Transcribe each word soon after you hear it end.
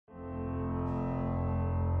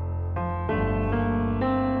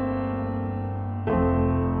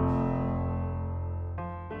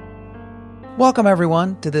Welcome,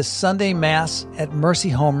 everyone, to this Sunday Mass at Mercy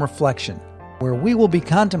Home Reflection, where we will be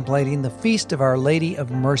contemplating the Feast of Our Lady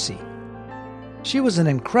of Mercy. She was an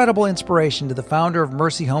incredible inspiration to the founder of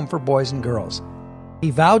Mercy Home for Boys and Girls.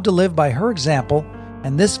 He vowed to live by her example,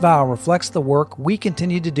 and this vow reflects the work we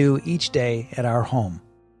continue to do each day at our home.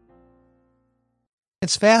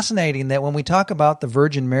 It's fascinating that when we talk about the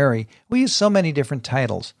Virgin Mary, we use so many different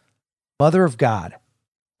titles: Mother of God,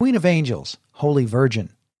 Queen of Angels, Holy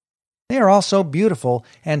Virgin. They are all so beautiful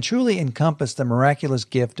and truly encompass the miraculous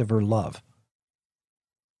gift of her love.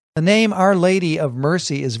 The name Our Lady of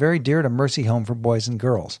Mercy is very dear to Mercy Home for Boys and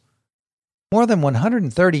Girls. More than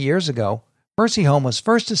 130 years ago, Mercy Home was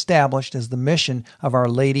first established as the mission of Our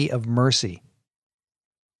Lady of Mercy.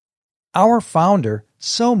 Our founder,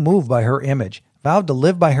 so moved by her image, vowed to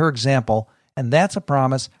live by her example, and that's a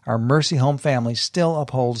promise our Mercy Home family still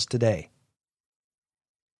upholds today.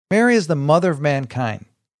 Mary is the mother of mankind.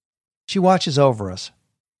 She watches over us,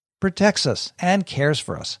 protects us, and cares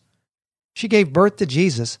for us. She gave birth to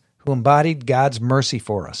Jesus, who embodied God's mercy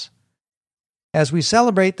for us. As we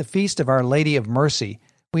celebrate the Feast of Our Lady of Mercy,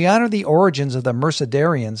 we honor the origins of the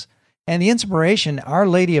Mercedarians and the inspiration Our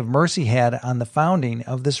Lady of Mercy had on the founding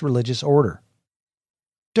of this religious order.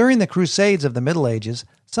 During the Crusades of the Middle Ages,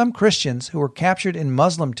 some Christians who were captured in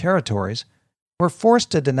Muslim territories were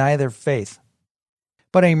forced to deny their faith.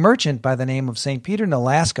 But a merchant by the name of St. Peter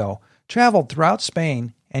Nolasco traveled throughout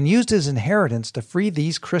Spain and used his inheritance to free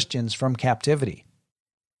these Christians from captivity.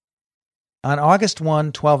 On August 1,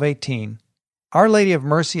 1218, Our Lady of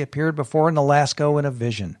Mercy appeared before Nolasco in a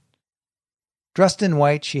vision. Dressed in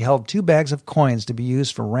white, she held 2 bags of coins to be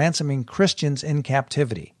used for ransoming Christians in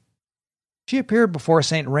captivity. She appeared before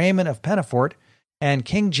St. Raymond of Pennafort and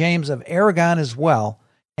King James of Aragon as well,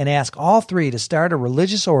 and asked all 3 to start a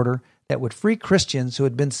religious order that would free Christians who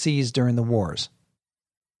had been seized during the wars.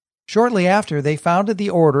 Shortly after, they founded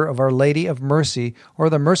the Order of Our Lady of Mercy, or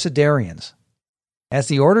the Mercedarians. As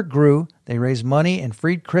the order grew, they raised money and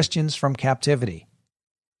freed Christians from captivity.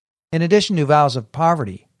 In addition to vows of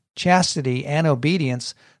poverty, chastity, and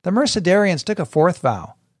obedience, the Mercedarians took a 4th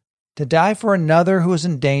vow: to die for another who was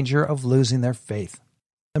in danger of losing their faith.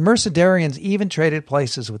 The Mercedarians even traded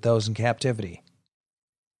places with those in captivity.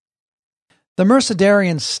 The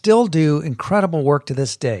Mercedarians still do incredible work to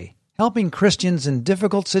this day, helping Christians in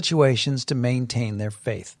difficult situations to maintain their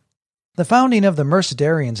faith. The founding of the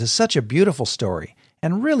Mercedarians is such a beautiful story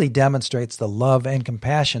and really demonstrates the love and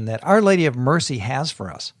compassion that Our Lady of Mercy has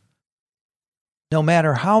for us. No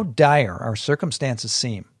matter how dire our circumstances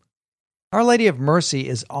seem, Our Lady of Mercy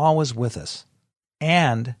is always with us.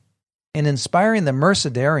 And, in inspiring the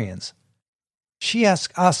Mercedarians, she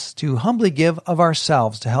asks us to humbly give of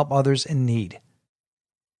ourselves to help others in need.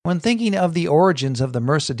 When thinking of the origins of the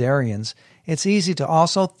Mercedarians, it's easy to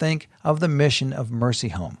also think of the mission of Mercy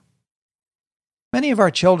Home. Many of our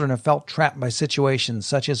children have felt trapped by situations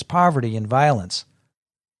such as poverty and violence.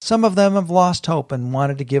 Some of them have lost hope and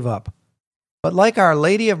wanted to give up. But like Our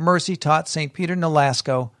Lady of Mercy taught St. Peter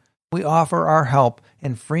Nolasco, we offer our help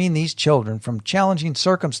in freeing these children from challenging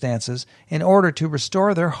circumstances in order to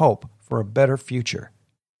restore their hope for a better future.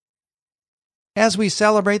 As we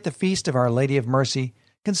celebrate the Feast of Our Lady of Mercy,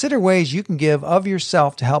 consider ways you can give of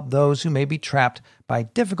yourself to help those who may be trapped by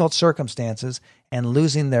difficult circumstances and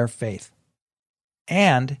losing their faith.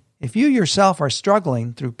 And if you yourself are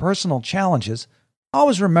struggling through personal challenges,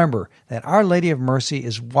 always remember that Our Lady of Mercy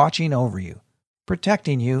is watching over you,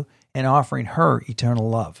 protecting you, and offering her eternal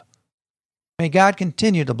love. May God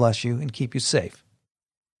continue to bless you and keep you safe.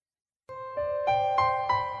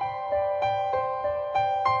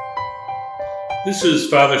 This is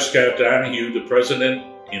Father Scott Donahue, the President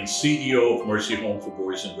and CEO of Mercy Home for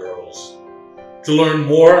Boys and Girls. To learn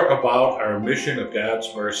more about our mission of God's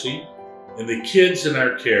mercy and the kids in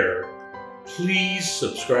our care, please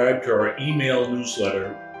subscribe to our email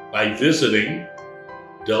newsletter by visiting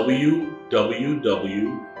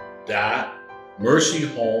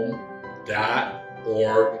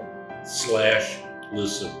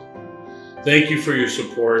www.mercyhome.org/listen. Thank you for your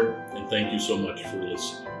support, and thank you so much for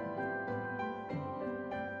listening.